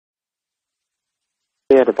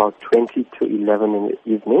At about 20 to 11 in the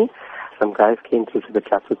evening, some guys came through to the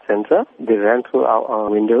Chatsworth Centre. They ran through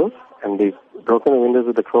our windows and they've broken the windows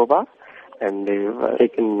with a crowbar and they've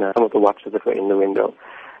taken some of the watches that were in the window.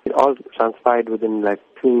 It all transpired within like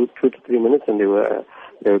two to 3 minutes and they were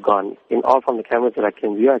gone. In all, from the cameras that I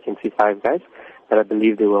can view, I can see 5 guys, but I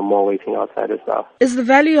believe there were more waiting outside as well. Is the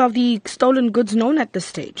value of the stolen goods known at this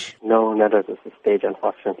stage? No, not at this stage,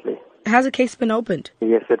 unfortunately. Has a case been opened?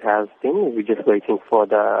 Yes, it has been. We're just waiting for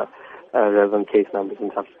the relevant case numbers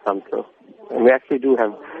and stuff to come through. And we actually do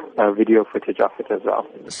have video footage of it as well.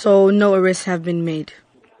 So no arrests have been made?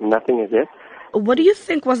 Nothing as yet. What do you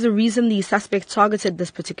think was the reason the suspect targeted this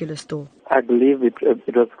particular store? I believe it was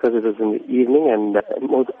because it was in the evening and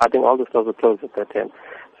I think all the stores were closed at that time.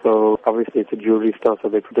 So obviously it's a jewellery store, so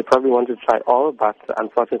they probably wanted to try all, but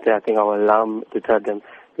unfortunately I think our alarm deterred them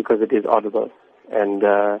because it is audible. And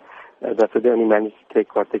that's why they only managed to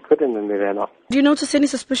take what they could and then they ran off. Do you notice any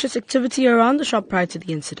suspicious activity around the shop prior to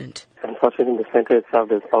the incident? Unfortunately, in the centre itself,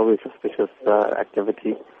 there's always suspicious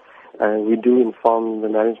activity. We do inform the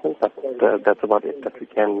management, but that's about it that we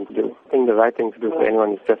can do. I think the right thing to do for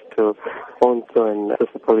anyone is just to phone through and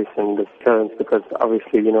assist the police and the deterrence, because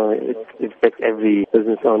obviously, it affects every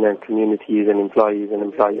business owner and communities and employees and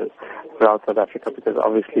employers throughout South Africa, because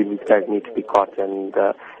obviously these guys need to be caught and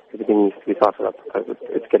everything needs to be sorted out because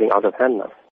it's getting out of hand now.